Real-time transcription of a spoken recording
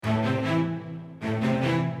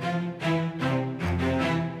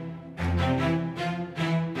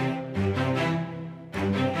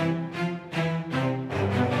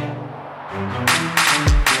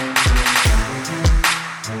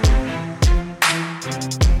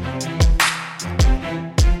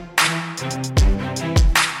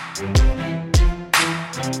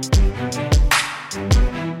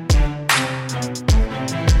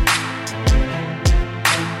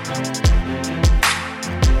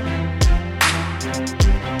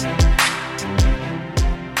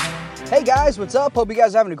Hey guys, what's up? Hope you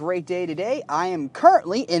guys are having a great day today. I am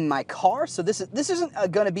currently in my car, so this isn't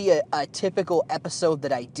going to be a typical episode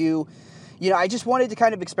that I do. I just wanted to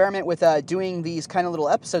kind of experiment with doing these kind of little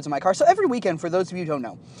episodes in my car. So every weekend, for those of you who don't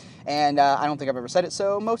know, and I don't think I've ever said it,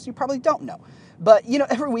 so most of you probably don't know. But,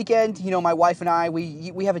 every weekend, my wife and I,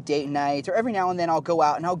 we have a date night, or every now and then I'll go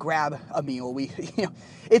out and I'll grab a meal.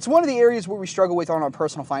 It's one of the areas where we struggle with on our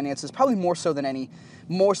personal finances, probably more so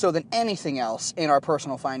than anything else in our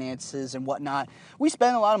personal finances and whatnot. We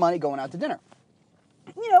spend a lot of money going out to dinner.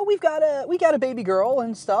 We got a baby girl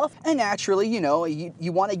and stuff, and naturally,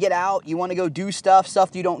 you want to get out, you want to go do stuff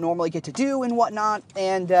that you don't normally get to do and whatnot,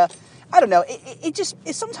 and I don't know,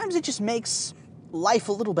 sometimes it just makes life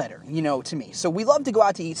a little better, to me. So we love to go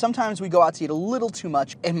out to eat. Sometimes we go out to eat a little too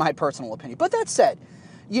much, in my personal opinion. But that said,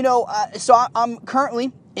 so I'm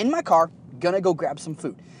currently in my car, gonna go grab some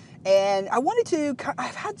food. And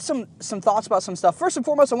I've had some thoughts about some stuff. First and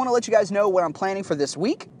foremost, I want to let you guys know what I'm planning for this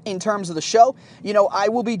week in terms of the show. I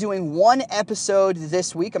will be doing one episode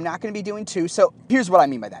this week. I'm not going to be doing two. So here's what I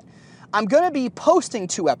mean by that. I'm going to be posting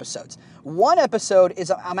 2 episodes. One episode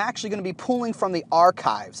is I'm actually going to be pulling from the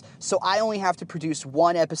archives. So I only have to produce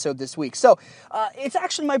 1 episode this week. So it's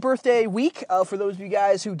actually my birthday week. For those of you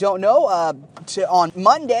guys who don't know, on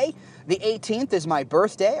Monday, the 18th is my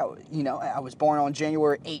birthday. I was born on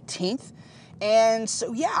January 18th. And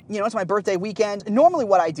so, it's my birthday weekend. Normally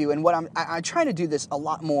what I do, and what I'm trying to do this a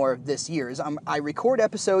lot more this year, is I record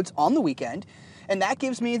episodes on the weekend, and that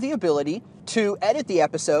gives me the ability to edit the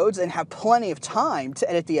episodes and have plenty of time to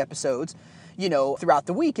edit the episodes, throughout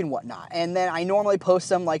the week and whatnot. And then I normally post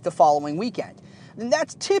them like the following weekend. And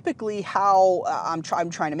that's typically how I'm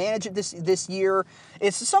trying to manage it this year.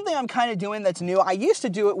 It's something I'm kind of doing that's new. I used to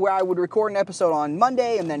do it where I would record an episode on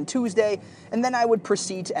Monday and then Tuesday, and then I would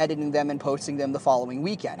proceed to editing them and posting them the following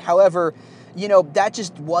weekend. However, that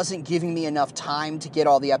just wasn't giving me enough time to get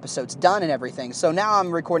all the episodes done and everything. So now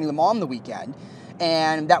I'm recording them on the weekend.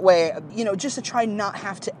 And that way, just to try not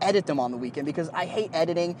have to edit them on the weekend, because I hate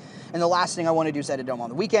editing, and the last thing I want to do is edit them on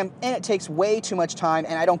the weekend, and it takes way too much time,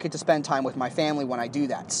 and I don't get to spend time with my family when I do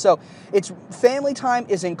that. So family time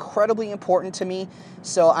is incredibly important to me,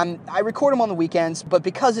 so I record them on the weekends, but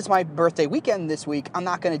because it's my birthday weekend this week, I'm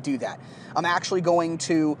not going to do that.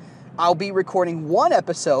 I'll be recording 1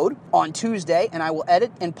 episode on Tuesday, and I will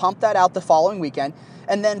edit and pump that out the following weekend.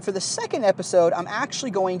 And then for the second episode, I'm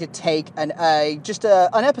actually going to take an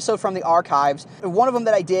episode from the archives. One of them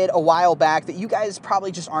that I did a while back that you guys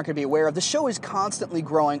probably just aren't going to be aware of. The show is constantly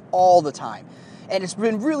growing all the time. And it's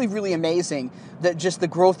been really, really amazing that just the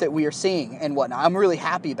growth that we are seeing and whatnot. I'm really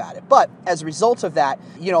happy about it. But as a result of that,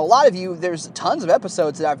 a lot of you, there's tons of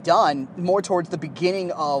episodes that I've done more towards the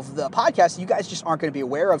beginning of the podcast that you guys just aren't going to be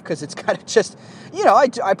aware of, because it's kind of just,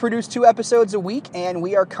 I produce 2 episodes a week, and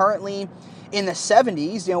we are currently in the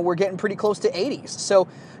 70s, we're getting pretty close to 80s. So,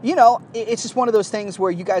 it's just one of those things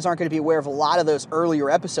where you guys aren't going to be aware of a lot of those earlier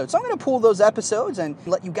episodes. So I'm going to pull those episodes and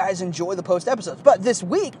let you guys enjoy the post episodes. But this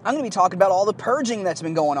week, I'm going to be talking about all the purging that's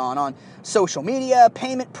been going on social media,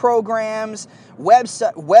 payment programs, web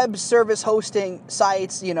service hosting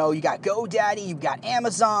sites. You got GoDaddy, you've got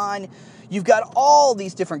Amazon, you've got all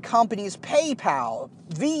these different companies, PayPal,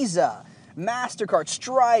 Visa, MasterCard,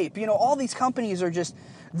 Stripe. All these companies are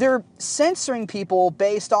they're censoring people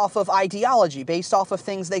based off of ideology, based off of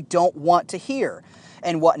things they don't want to hear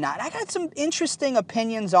and whatnot. I got some interesting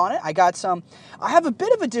opinions on it. I have a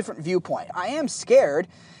bit of a different viewpoint. I am scared,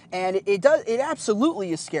 and it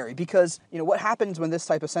absolutely is scary, because, what happens when this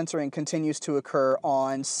type of censoring continues to occur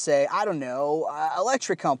on, say,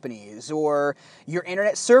 electric companies or your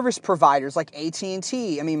internet service providers like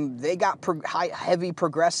AT&T. I mean, they got heavy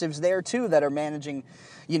progressives there too that are managing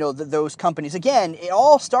those companies. Again, it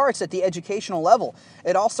all starts at the educational level.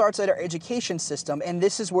 It all starts at our education system, and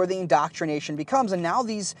this is where the indoctrination becomes. And now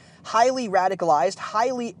these highly radicalized,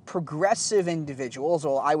 highly progressive individuals,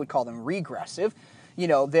 or I would call them regressive,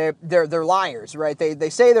 they're liars, right? They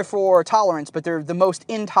say they're for tolerance, but they're the most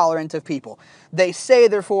intolerant of people. They say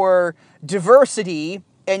they're for diversity,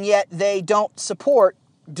 and yet they don't support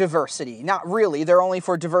diversity. Not really. They're only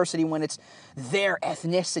for diversity when it's their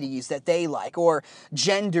ethnicities that they like, or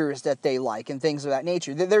genders that they like, and things of that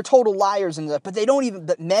nature. They're total liars,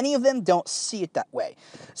 but many of them don't see it that way.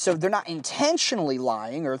 So they're not intentionally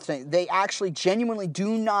lying, they actually genuinely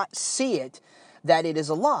do not see it that it is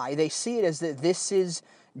a lie. They see it as that this is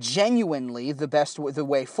genuinely the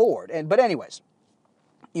way forward. But anyways,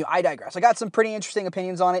 I digress. I got some pretty interesting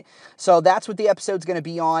opinions on it, so that's what the episode's going to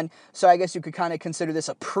be on. So I guess you could kind of consider this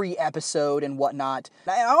a pre-episode and whatnot.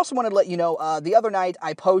 I also wanted to let you know, the other night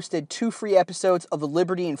I posted 2 free episodes of the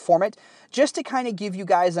Liberty Informant, just to kind of give you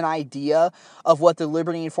guys an idea of what the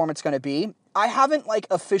Liberty Informant's going to be. I haven't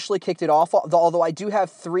officially kicked it off, although I do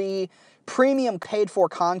have 3 premium paid-for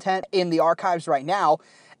content in the archives right now,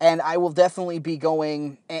 and I will definitely be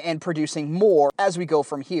going and producing more as we go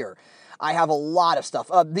from here. I have a lot of stuff.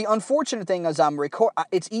 The unfortunate thing is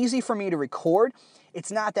it's easy for me to record.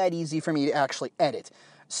 It's not that easy for me to actually edit.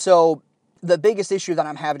 So the biggest issue that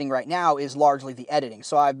I'm having right now is largely the editing.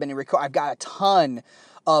 So I've got a ton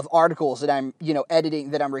of articles that I'm,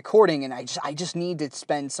 editing, that I'm recording, and I just need to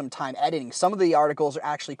spend some time editing. Some of the articles are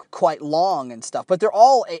actually quite long and stuff, but they're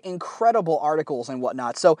all incredible articles and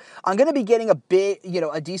whatnot. So I'm going to be getting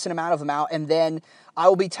a decent amount of them out, and then I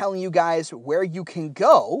will be telling you guys where you can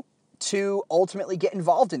go to ultimately get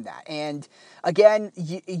involved in that. And again,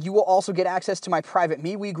 you will also get access to my private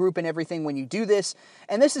MeWe group and everything when you do this.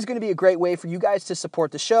 And this is going to be a great way for you guys to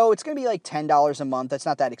support the show. It's going to be like $10 a month. That's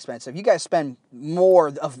not that expensive. You guys spend more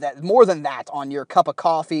than that on your cup of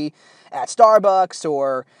coffee at Starbucks,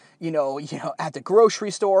 or at the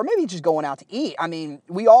grocery store, or maybe just going out to eat. I mean,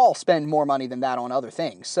 we all spend more money than that on other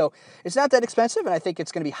things. So it's not that expensive, and I think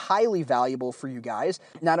it's going to be highly valuable for you guys.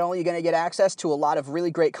 Not only are you going to get access to a lot of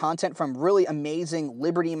really great content from really amazing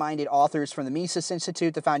liberty-minded authors from the Mises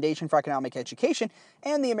Institute, the Foundation for Economic Education,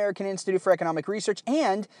 and the American Institute for Economic Research,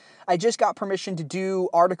 and I just got permission to do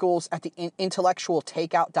articles at the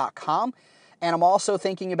intellectualtakeout.com. And I'm also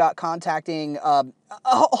thinking about contacting a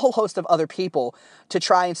whole host of other people to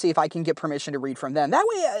try and see if I can get permission to read from them. That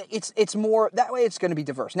way, it's going to be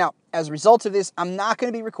diverse. Now, as a result of this, I'm not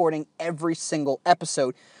going to be recording every single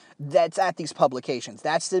episode that's at these publications.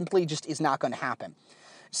 That simply just is not going to happen.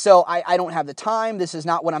 So I don't have the time. This is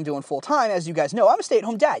not what I'm doing full time. As you guys know, I'm a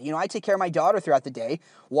stay-at-home dad. I take care of my daughter throughout the day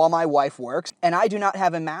while my wife works, and I do not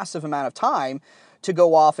have a massive amount of time to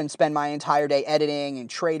go off and spend my entire day editing and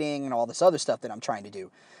trading and all this other stuff that I'm trying to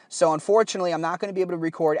do. So unfortunately, I'm not going to be able to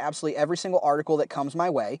record absolutely every single article that comes my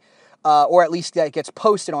way, or at least that gets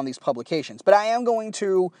posted on these publications. But I am going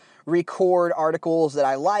to record articles that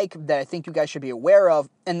I like, that I think you guys should be aware of,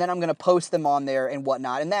 and then I'm going to post them on there and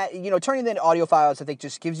whatnot. And that, turning them into audio files, I think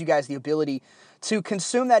just gives you guys the ability to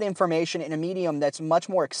consume that information in a medium that's much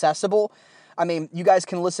more accessible. I mean, you guys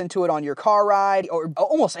can listen to it on your car ride, or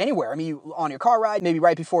almost anywhere. I mean, on your car ride, maybe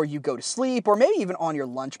right before you go to sleep, or maybe even on your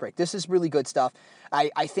lunch break. This is really good stuff.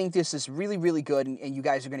 I think this is really, really good, and you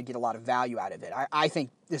guys are going to get a lot of value out of it. I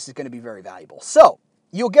think this is going to be very valuable. So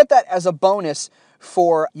you'll get that as a bonus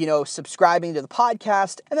for, subscribing to the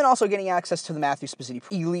podcast, and then also getting access to the Matthew Spazzini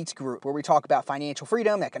Elite group, where we talk about financial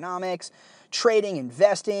freedom, economics, trading,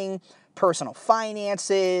 investing, personal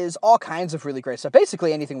finances, all kinds of really great stuff.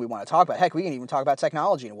 Basically anything we want to talk about. Heck, we can even talk about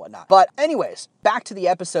technology and whatnot. But anyways, back to the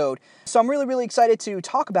episode. So I'm really, really excited to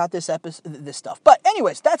talk about this stuff. But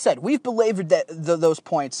anyways, that said, we've belabored those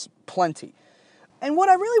points plenty. And what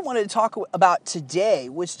I really wanted to talk about today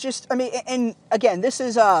was just, and again, this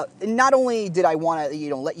is, not only did I want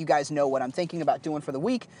to, let you guys know what I'm thinking about doing for the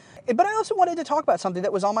week, but I also wanted to talk about something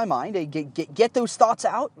that was on my mind, get those thoughts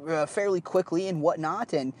out fairly quickly and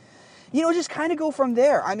whatnot, and just kind of go from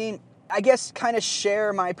there. I guess kind of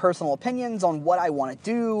share my personal opinions on what I want to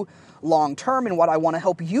do long term and what I want to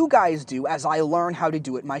help you guys do as I learn how to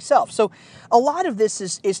do it myself. So a lot of this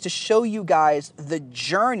is to show you guys the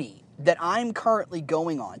journey that I'm currently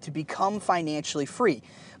going on to become financially free.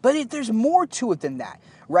 But there's more to it than that,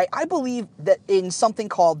 right? I believe that in something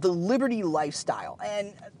called the Liberty lifestyle.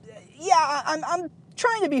 And yeah, I'm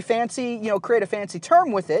trying to be fancy, create a fancy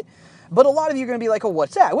term with it. But a lot of you are going to be like, oh,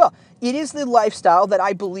 what's that? Well, it is the lifestyle that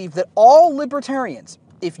I believe that all libertarians,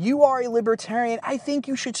 if you are a libertarian, I think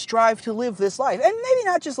you should strive to live this life. And maybe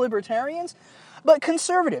not just libertarians, but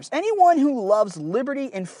conservatives. Anyone who loves liberty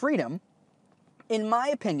and freedom, in my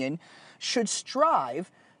opinion, should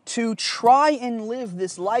strive to try and live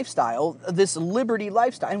this lifestyle, this liberty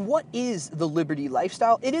lifestyle. And what is the liberty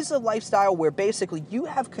lifestyle? It is a lifestyle where basically you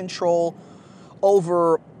have control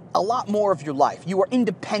over a lot more of your life. You are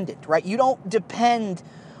independent, right? You don't depend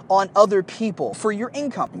on other people for your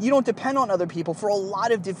income. You don't depend on other people for a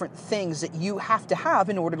lot of different things that you have to have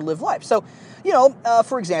in order to live life. So,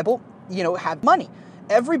 for example, have money.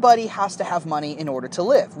 Everybody has to have money in order to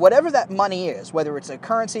live. Whatever that money is, whether it's a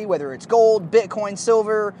currency, whether it's gold, Bitcoin,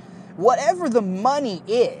 silver, whatever the money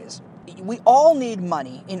is, we all need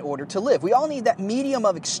money in order to live. We all need that medium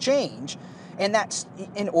of exchange, and that's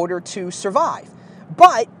in order to survive.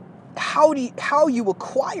 But how you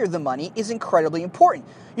acquire the money is incredibly important.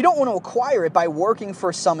 You don't want to acquire it by working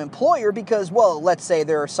for some employer because, well, let's say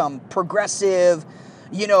there are some progressive,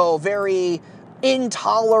 very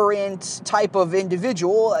intolerant type of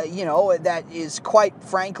individual, that is quite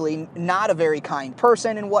frankly not a very kind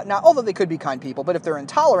person and whatnot, although they could be kind people, but if they're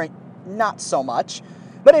intolerant, not so much.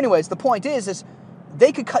 But anyways, the point is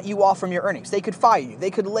they could cut you off from your earnings. They could fire you. They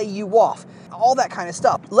could lay you off. All that kind of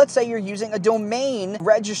stuff. Let's say you're using a domain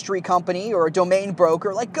registry company or a domain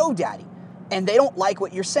broker like GoDaddy, and they don't like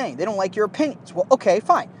what you're saying. They don't like your opinions. Well, okay,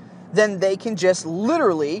 fine. Then they can just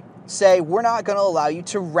literally say, we're not going to allow you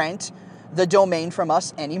to rent the domain from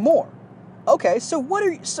us anymore. Okay, so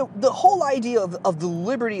the whole idea of the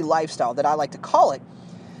liberty lifestyle, that I like to call it,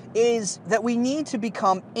 is that we need to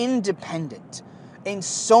become independent in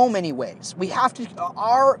so many ways.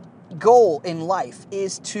 Our goal in life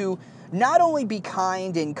is to not only be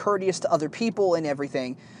kind and courteous to other people and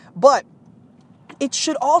everything, but it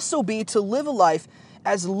should also be to live a life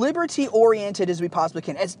as liberty-oriented as we possibly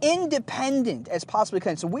can, as independent as possibly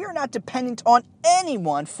can. So we are not dependent on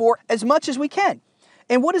anyone for as much as we can.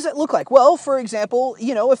 And what does that look like? Well, for example,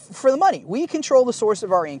 if for the money, we control the source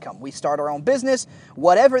of our income. We start our own business.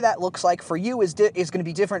 Whatever that looks like for you is going to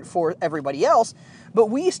be different for everybody else. But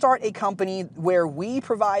we start a company where we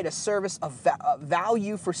provide a service of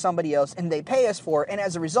value for somebody else, and they pay us for it. And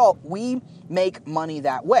as a result, we make money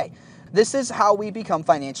that way. This is how we become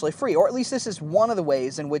financially free, or at least this is one of the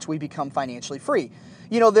ways in which we become financially free.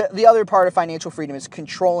 The other part of financial freedom is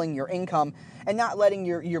controlling your income and not letting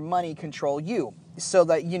your money control you, so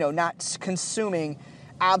that, not consuming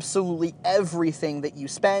absolutely everything that you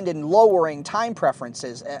spend and lowering time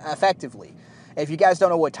preferences effectively. If you guys don't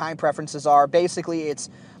know what time preferences are, basically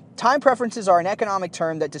time preferences are an economic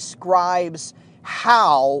term that describes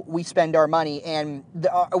how we spend our money and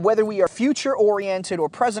whether we are future-oriented or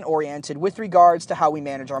present-oriented with regards to how we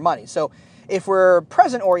manage our money. So if we're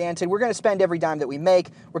present-oriented, we're going to spend every dime that we make.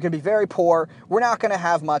 We're going to be very poor. We're not going to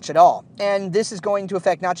have much at all. And this is going to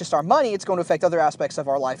affect not just our money, it's going to affect other aspects of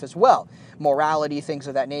our life as well. Morality, things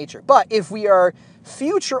of that nature. But if we are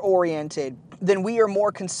future-oriented, then we are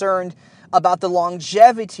more concerned about the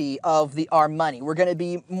longevity of our money. We're going to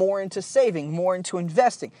be more into saving, more into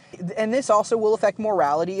investing. And this also will affect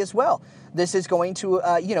morality as well. This is going to,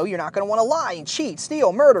 you're not going to want to lie and cheat,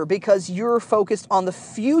 steal, murder, because you're focused on the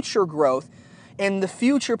future growth and the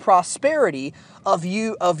future prosperity of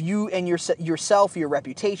you and yourself, your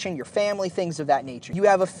reputation, your family, things of that nature. You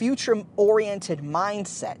have a future-oriented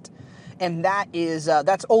mindset. And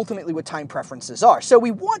that's ultimately what time preferences are. So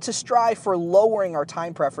we want to strive for lowering our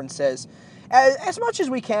time preferences as much as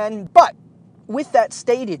we can. But with that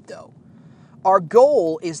stated, though, our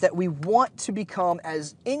goal is that we want to become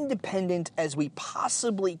as independent as we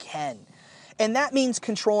possibly can. And that means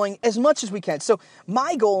controlling as much as we can. So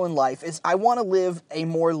my goal in life is I want to live a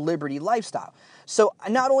more liberty lifestyle. So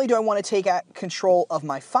not only do I want to take control of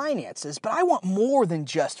my finances, but I want more than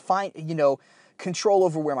just control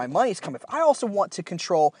over where my money is coming from. I also want to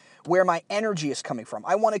control where my energy is coming from.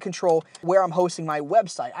 I want to control where I'm hosting my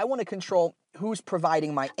website. I want to control who's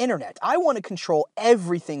providing my internet. I want to control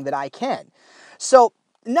everything that I can. So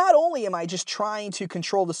not only am I just trying to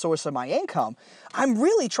control the source of my income, I'm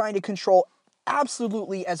really trying to control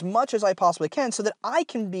absolutely as much as I possibly can so that I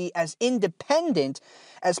can be as independent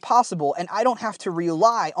as possible and I don't have to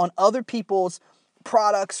rely on other people's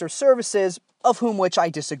products or services of whom which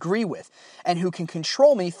I disagree with, and who can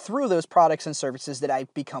control me through those products and services that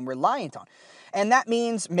I've become reliant on. And that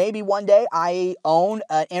means maybe one day I own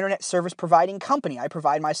an internet service providing company. I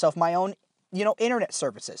provide myself my own internet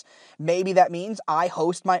services. Maybe that means I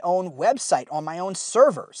host my own website on my own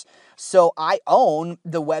servers. So I own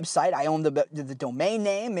the website, I own the domain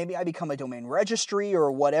name. Maybe I become a domain registry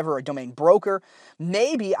or whatever, a domain broker.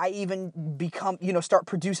 Maybe I even become, start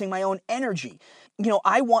producing my own energy.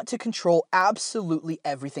 I want to control absolutely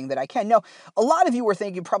everything that I can. Now, a lot of you are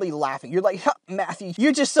thinking, probably laughing. You're like, Matthew,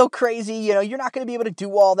 you're just so crazy. You're not going to be able to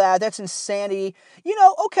do all that. That's insanity.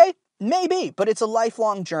 Okay. Maybe, but it's a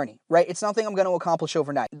lifelong journey, right? It's nothing I'm going to accomplish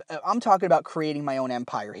overnight. I'm talking about creating my own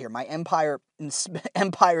empire here. My Empire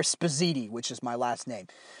Spaziti, which is my last name,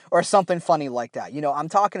 or something funny like that. I'm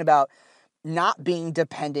talking about not being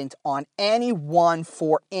dependent on anyone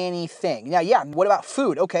for anything. Now, yeah, what about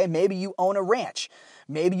food? Okay, maybe you own a ranch.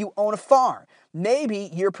 Maybe you own a farm. Maybe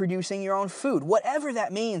you're producing your own food. Whatever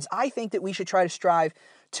that means, I think that we should try to strive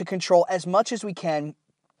to control as much as we can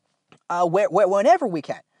whenever we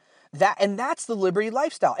can. That's the liberty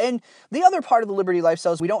lifestyle. And the other part of the liberty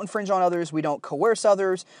lifestyle is we don't infringe on others, we don't coerce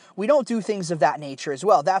others, we don't do things of that nature as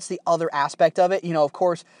well. That's the other aspect of it. Of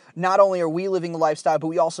course, not only are we living a lifestyle, but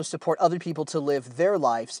we also support other people to live their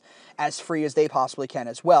lives as free as they possibly can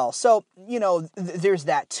as well. So, there's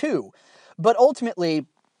that too. But ultimately,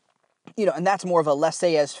 and that's more of a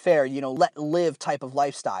laissez-faire, let live type of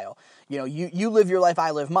lifestyle. You live your life,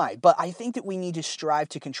 I live mine. But I think that we need to strive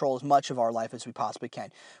to control as much of our life as we possibly can.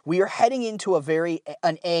 We are heading into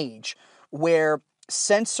an age where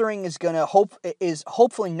censoring is going to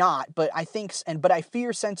hopefully not, but I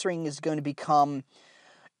fear censoring is going to become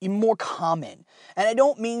more common. And I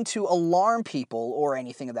don't mean to alarm people or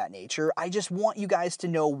anything of that nature. I just want you guys to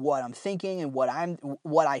know what I'm thinking and what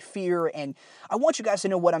I fear, and I want you guys to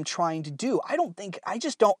know what I'm trying to do. I don't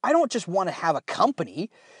just want to have a company.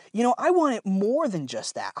 I want it more than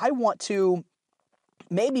just that. I want to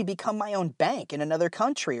maybe become my own bank in another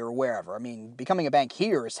country or wherever. I mean, becoming a bank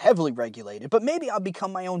here is heavily regulated, but maybe I'll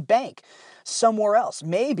become my own bank somewhere else.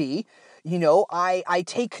 Maybe, I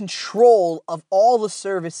take control of all the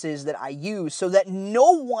services that I use so that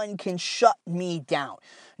no one can shut me down.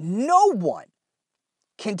 No one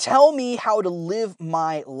can tell me how to live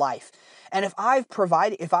my life. And if I'm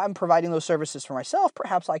providing those services for myself,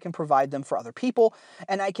 perhaps I can provide them for other people,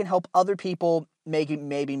 and I can help other people maybe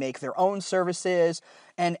make their own services.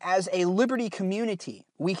 And as a liberty community,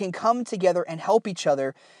 we can come together and help each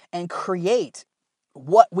other and create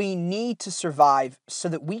what we need to survive so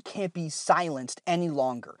that we can't be silenced any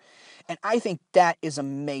longer. And I think that is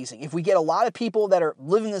amazing. If we get a lot of people that are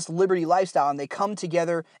living this liberty lifestyle and they come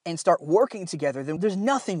together and start working together, then there's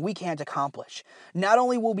nothing we can't accomplish. Not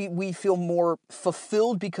only will we feel more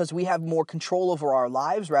fulfilled because we have more control over our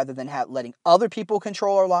lives rather than letting other people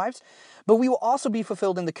control our lives, but we will also be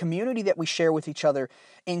fulfilled in the community that we share with each other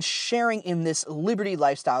and sharing in this liberty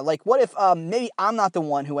lifestyle. Like, what if maybe I'm not the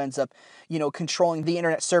one who ends up, controlling the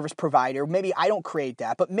internet service provider? Maybe I don't create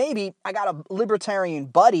that, but maybe I got a libertarian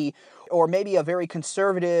buddy or maybe a very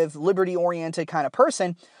conservative, liberty-oriented kind of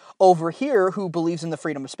person over here who believes in the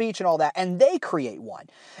freedom of speech and all that, and they create one.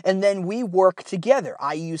 And then we work together.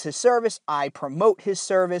 I use his service, I promote his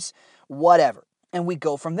service, whatever. And we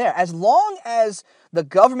go from there. As long as the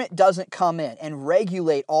government doesn't come in and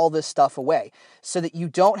regulate all this stuff away so that you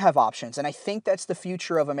don't have options. And I think that's the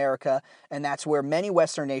future of America, and that's where many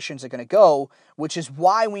Western nations are going to go, which is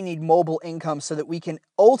why we need mobile income so that we can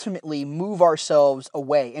ultimately move ourselves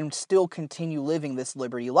away and still continue living this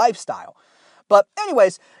liberty lifestyle. But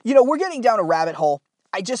anyways, we're getting down a rabbit hole.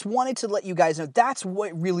 I just wanted to let you guys know that's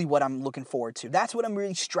what I'm looking forward to. That's what I'm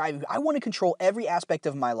really striving. I want to control every aspect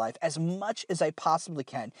of my life as much as I possibly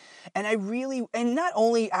can. And and not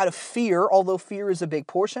only out of fear, although fear is a big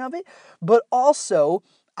portion of it, but also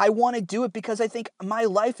I want to do it because I think my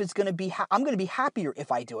life is going to be, I'm going to be happier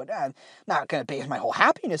if I do it. I'm not going to base my whole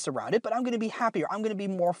happiness around it, but I'm going to be happier. I'm going to be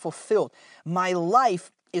more fulfilled. My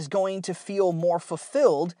life is going to feel more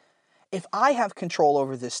fulfilled if I have control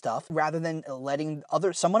over this stuff rather than letting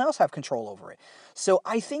someone else have control over it. So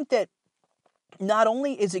I think that not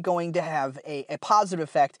only is it going to have a positive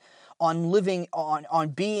effect on living, on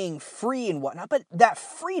being free and whatnot, but that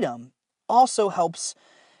freedom also helps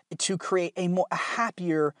to create a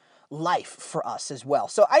happier life for us as well.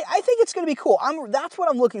 So I think it's going to be cool. That's what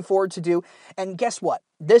I'm looking forward to do. And guess what?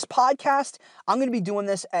 This podcast, I'm going to be doing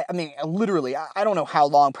this, literally, I don't know how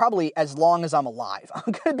long, probably as long as I'm alive.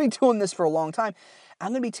 I'm going to be doing this for a long time. I'm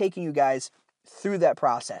going to be taking you guys through that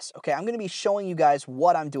process, okay? I'm going to be showing you guys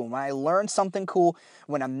what I'm doing. When I learn something cool,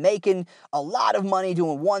 when I'm making a lot of money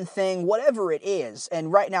doing one thing, whatever it is.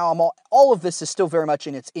 And right now, all of this is still very much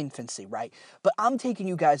in its infancy, right? But I'm taking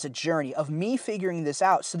you guys a journey of me figuring this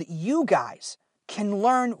out so that you guys can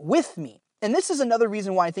learn with me. And this is another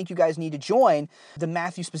reason why I think you guys need to join the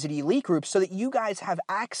Matthew Spazzetti Elite Group so that you guys have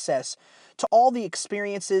access to all the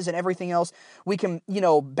experiences and everything else. We can,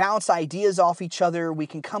 bounce ideas off each other. We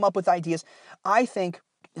can come up with ideas. I think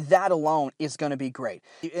that alone is going to be great.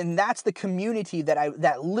 And that's the community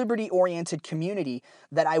that liberty-oriented community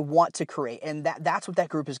that I want to create. And that's what that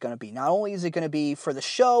group is going to be. Not only is it going to be for the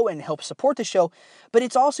show and help support the show, but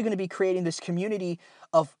it's also going to be creating this community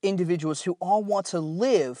of individuals who all want to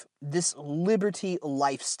live this liberty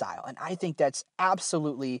lifestyle. And I think that's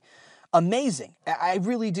absolutely amazing. I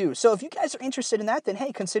really do. So if you guys are interested in that, then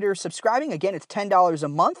hey, consider subscribing. Again, it's $10 a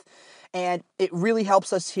month. And it really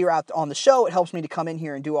helps us here out on the show. It helps me to come in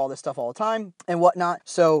here and do all this stuff all the time and whatnot.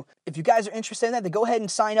 So if you guys are interested in that, then go ahead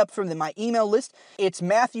and sign up for my email list. It's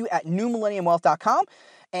Matthew@newmillenniumwealth.com.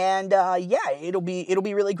 And yeah, it'll be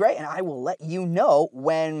really great, and I will let you know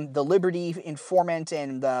when the Liberty Informant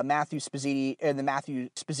and the Matthew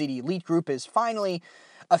Spaziti Elite Group is finally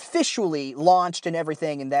officially launched and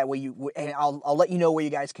everything, and that way I'll let you know where you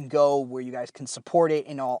guys can go, where you guys can support it,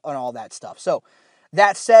 and all that stuff. So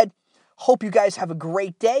that said, hope you guys have a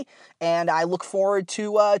great day, and I look forward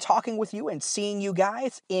to talking with you and seeing you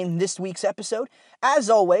guys in this week's episode. As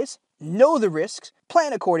always, know the risks,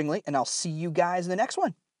 plan accordingly, and I'll see you guys in the next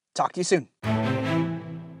one. Talk to you soon.